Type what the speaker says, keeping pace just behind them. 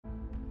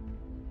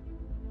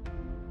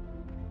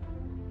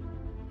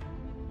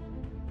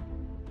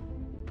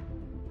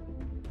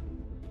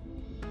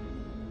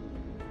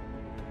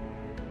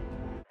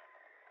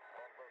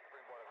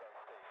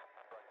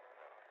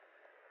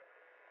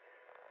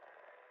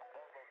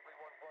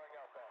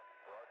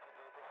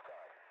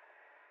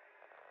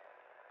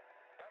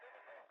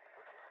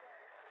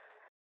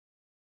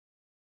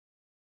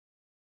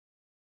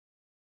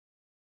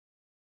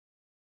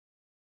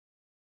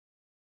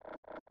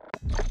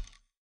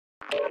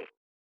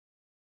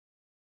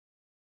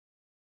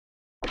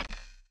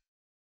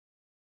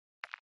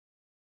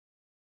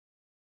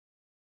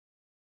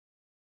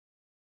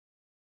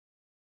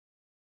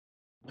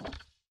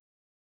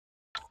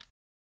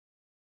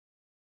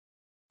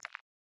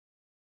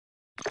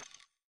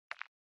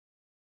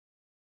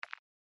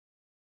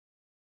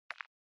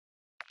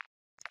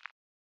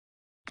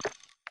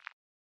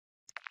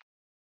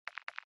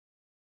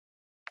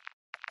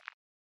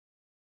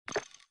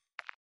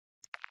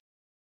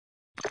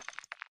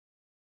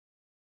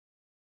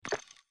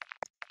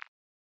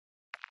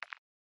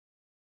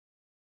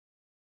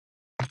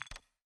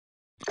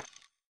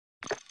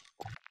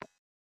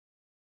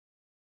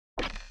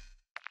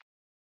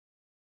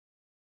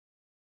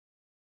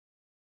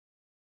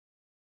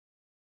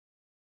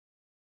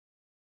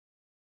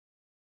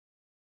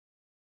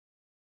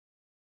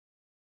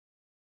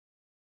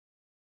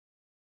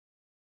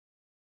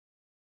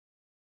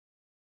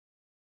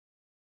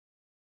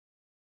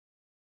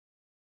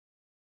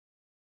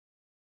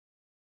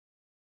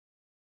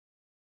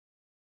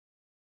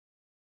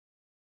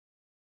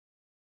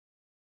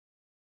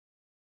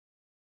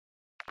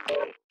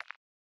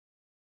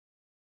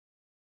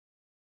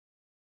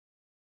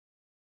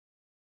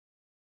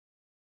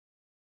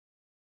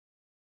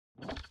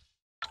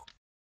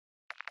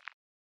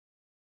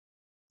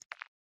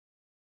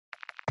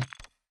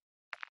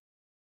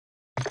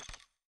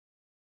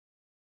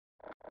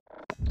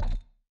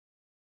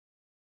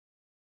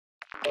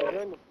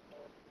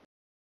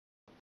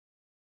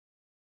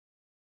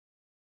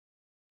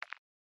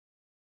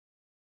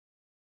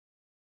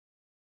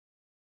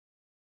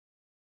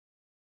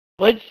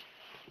What?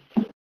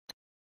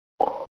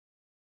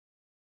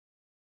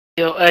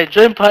 Yo, hey,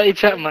 join party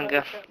chat, man,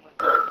 gaff.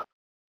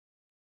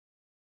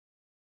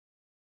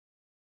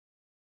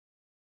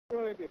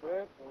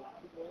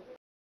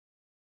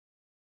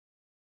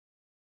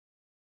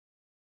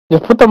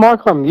 Just put the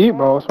mic on mute,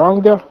 bro. What's wrong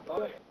with you?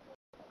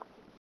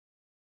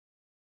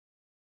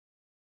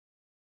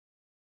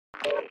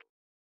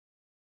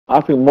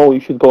 I think Mo, you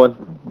should go and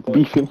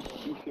beef him.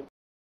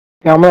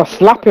 Yeah, I'm gonna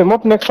slap him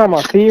up next time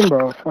I see him,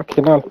 bro.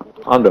 Fucking hell.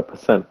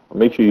 100%.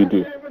 Make sure you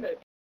do.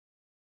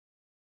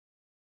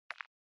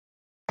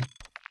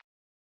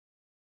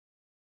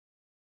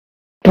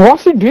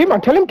 What's he doing,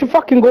 man? Tell him to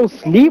fucking go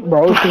sleep,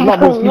 bro. He's not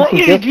been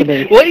sleeping since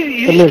yesterday. What is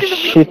he? Little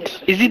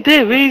shit. Is he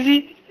there? Where is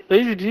he? Where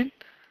is he, dude?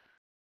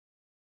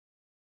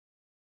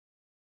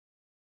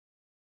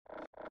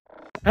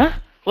 Huh?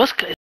 Is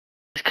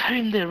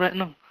Karim there right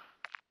now?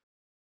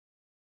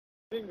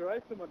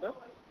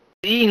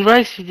 Eating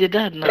rice with your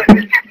dad now.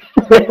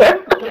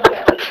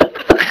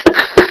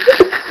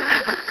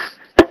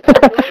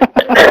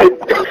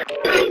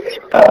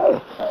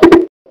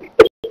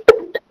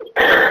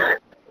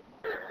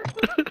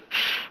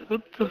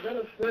 What the?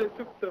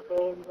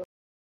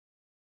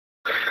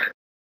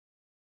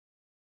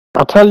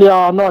 I tell you,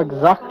 I know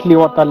exactly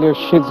what that little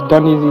shit's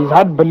done. He's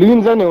had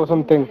balloons in it or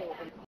something.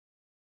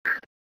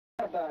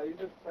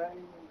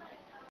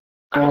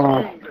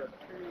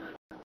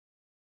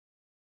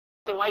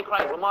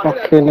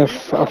 Fucking,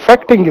 it's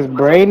affecting his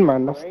brain,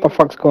 man. What the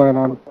fuck's going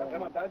on?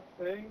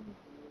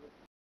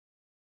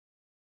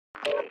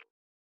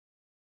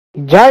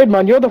 Jared,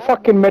 man, you're the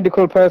fucking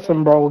medical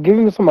person, bro. Give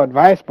him some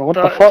advice, bro. What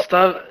the fuck?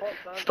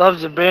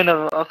 Starves the brain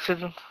of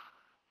oxygen.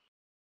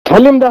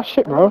 Tell him that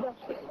shit, bro.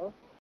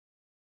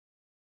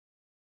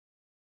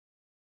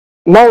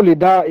 Not only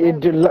that,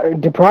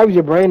 it deprives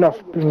your brain of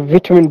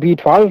vitamin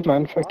B12,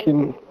 man.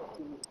 Fucking.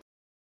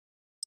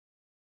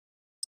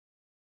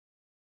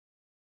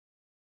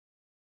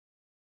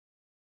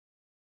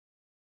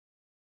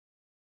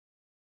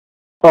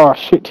 Oh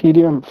shit, he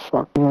didn't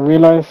fucking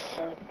realize.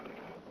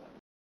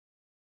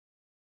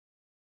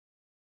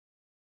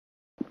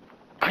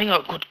 I ain't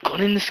got a good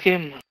gun in this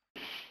game, man.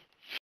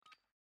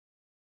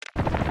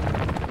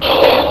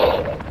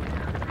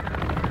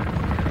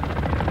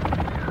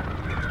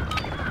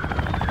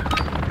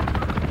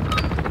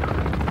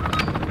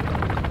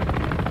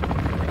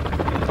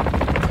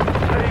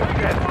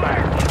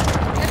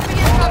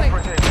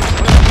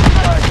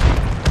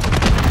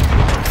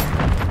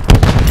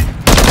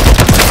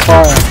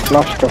 Fire,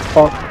 flush the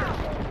fuck.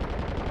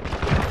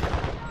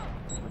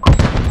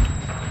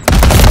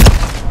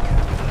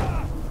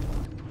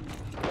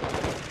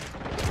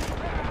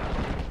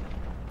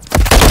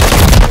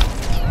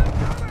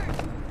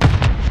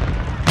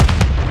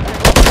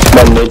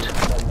 One mid.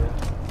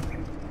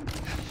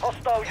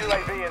 Hostile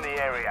UAV in the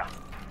area.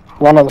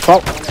 One at the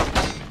top.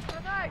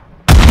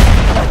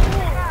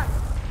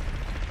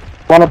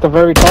 One at the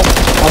very top.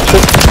 Watch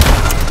it.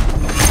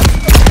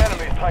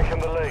 Enemy's taken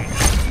the lead.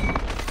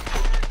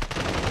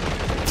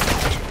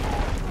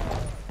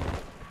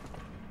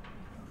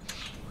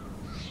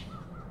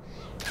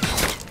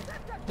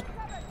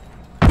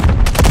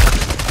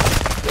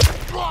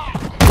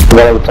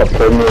 One at the top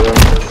corner.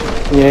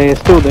 Yeah, it's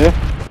still there.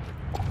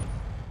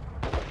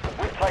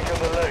 We've taken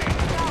the lead.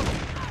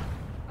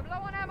 I'm low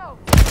on ammo.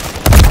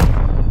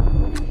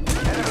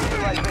 Enemy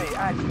UAV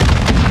active.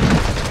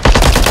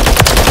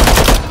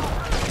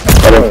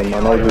 Sorry,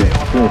 man, I was just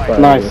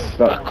doing Nice.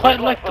 I quite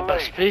like the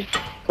best speed.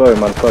 Sorry,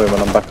 man,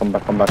 I'm back. I was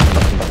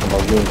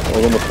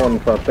on the phone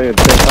for a play at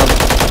the same time,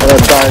 and I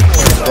died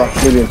like a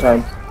million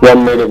times.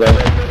 One mid again.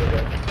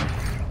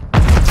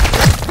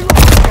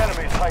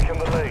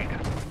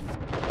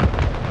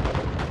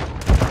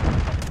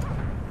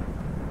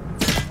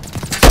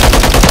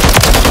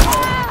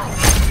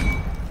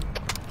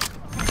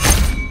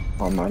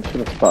 man,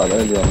 should have started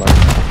earlier, man. I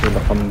feel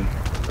like I'm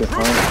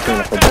behind, I feel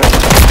like a bot.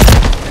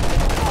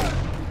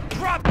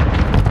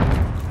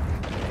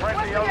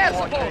 Friendly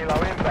Overwatch helo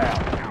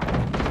inbound.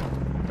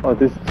 Oh,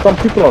 there's some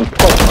people on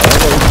top, man. I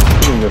don't know who's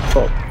shooting the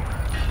top.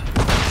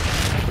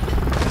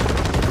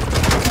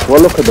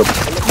 Well, look at the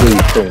blue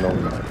thing on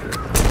that.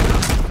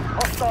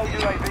 Hostile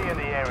UAV in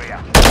the area.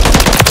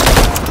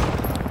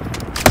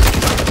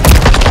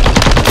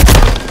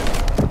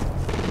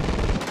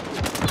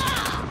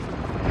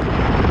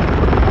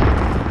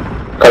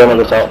 Got him on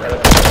the top.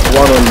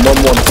 One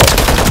top.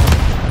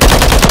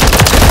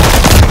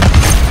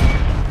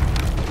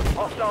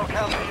 Hostile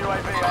counter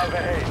UAV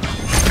overhead.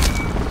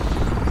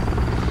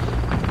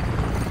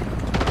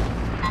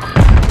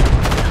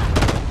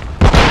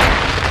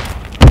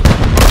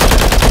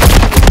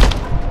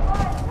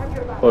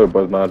 Sorry,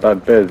 boys, man. I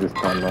died bears this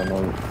time, man.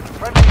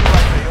 Friendly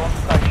UAV on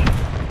station.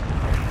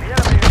 The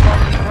enemy is on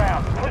the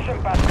ground. Push them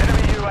back.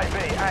 Enemy UAV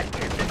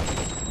active.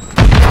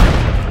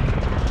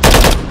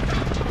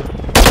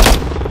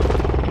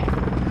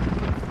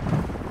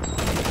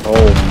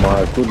 Oh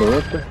my goodness,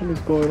 what the hell is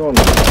going on,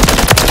 man?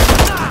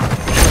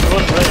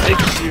 One right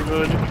next to you, bro.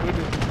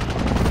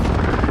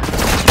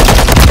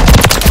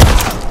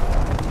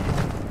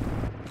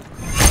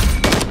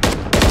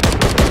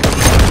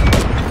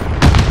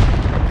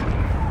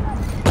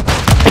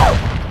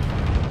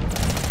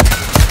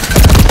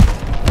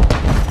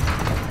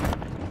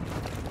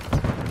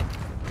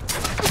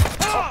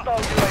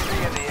 Hostile UAV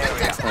in the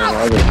area.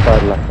 I just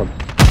died like a...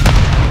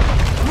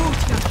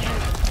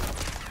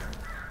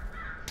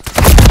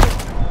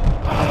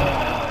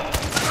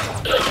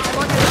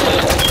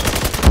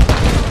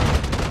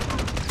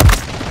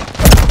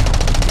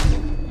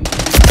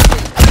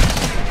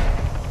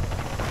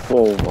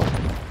 Oh my.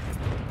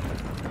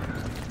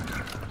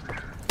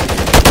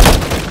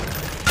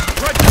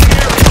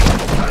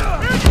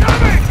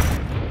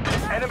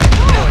 Enemy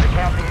deployed a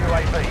counter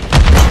UAV.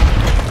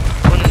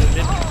 One in the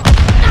mid.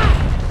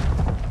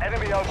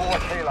 Enemy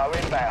Overwatch helo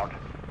inbound.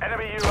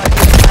 Enemy UAV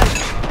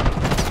active.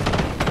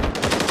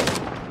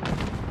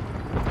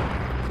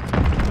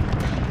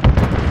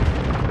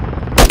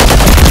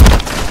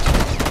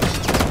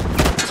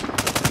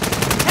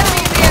 Enemy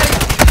in the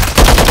area.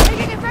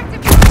 Taking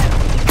effective fire.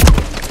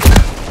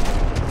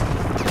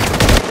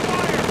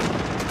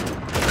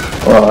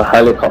 Oh,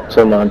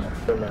 helicopter, man. Oh,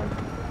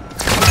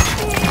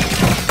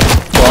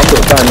 I'm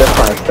just dying left,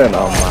 right, center,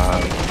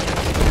 man.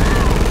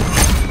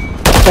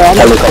 Yeah, I'm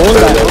not Helicopter, going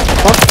that. yeah. What the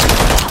fuck?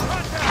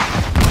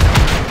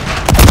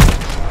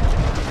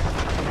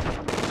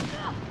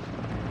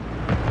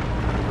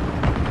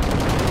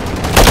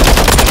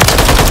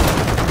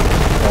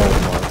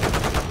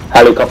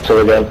 Helicopter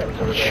again.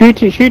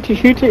 Shoot it,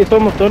 it's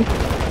almost done.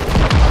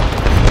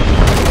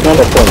 Not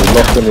a problem,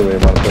 lost anyway,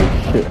 man. So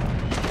shit.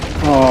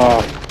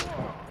 Oh,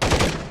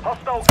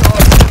 Hostile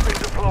guards have been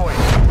deployed.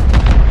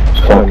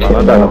 Sorry, man. I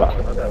died about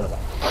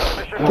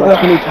Mission that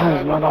many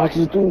times, man. I was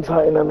just doing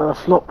something and I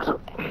flopped.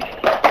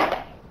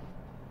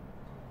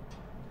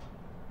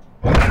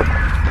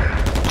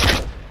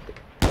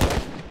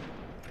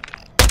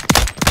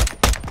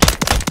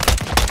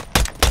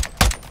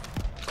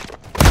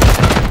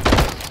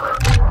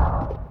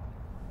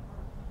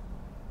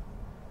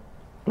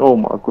 Oh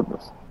my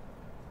goodness.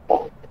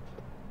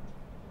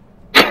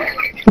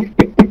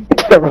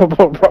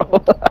 terrible,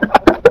 bro.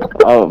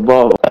 Oh,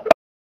 bro.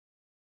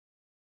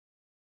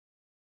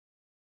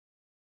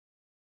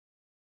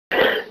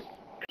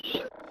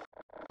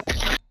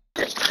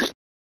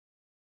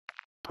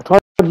 I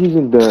tried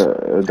using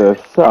the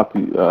setup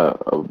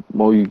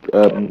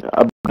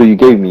you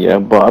gave me, yeah,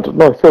 but I don't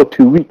know, it felt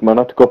too weak, man.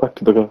 I had to go back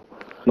to the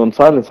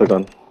non-silencer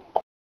gun.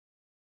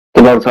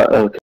 The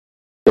non-silencer,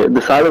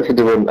 the silencer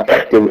didn't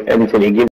affect anything. It